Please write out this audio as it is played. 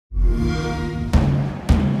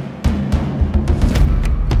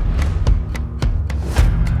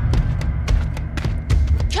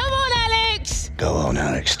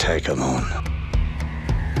Alex, take him on.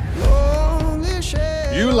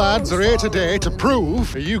 You lads are here today to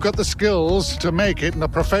prove you got the skills to make it in a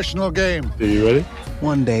professional game. Are you ready?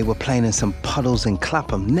 One day we're playing in some puddles in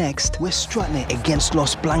Clapham. Next, we're strutting it against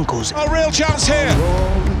Los Blancos. A real chance here.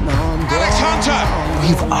 Alex Hunter.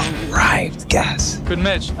 We've arrived, guys. Good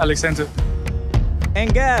match, Alex Hunter.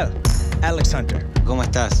 Engel. Alex Hunter. ¿Cómo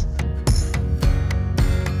estás?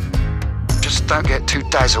 Just don't get too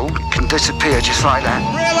dazzled. Can disappear just like that.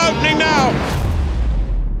 Real opening now.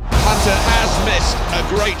 Hunter has missed a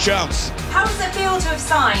great chance. How does it feel to have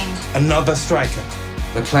signed? Another striker.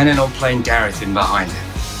 We're planning on playing Gareth in behind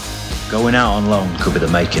him. Going out on loan could be the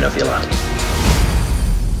making of you, lad.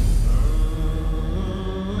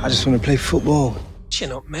 I just want to play football.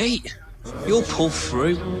 Chin up, mate. You'll pull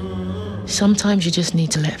through. Sometimes you just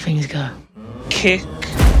need to let things go. Kick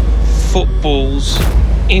footballs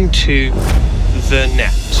into the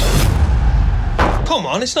net. Come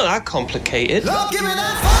on, it's not that complicated. Well,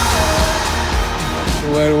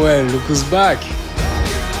 look who's back.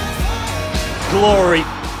 Glory,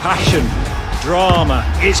 passion, drama,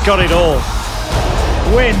 it's got it all.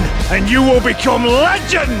 Win and you will become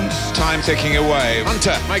legends! Time ticking away.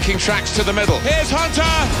 Hunter making tracks to the middle. Here's Hunter!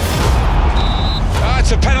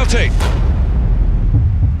 It's a penalty.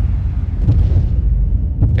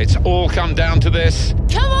 It's all come down to this.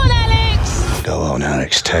 Come on, Alex! Go on,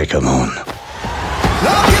 Alex, take him on.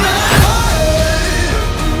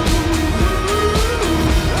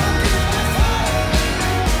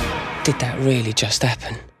 Did that really just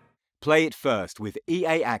happen? Play it first with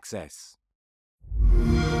EA Access.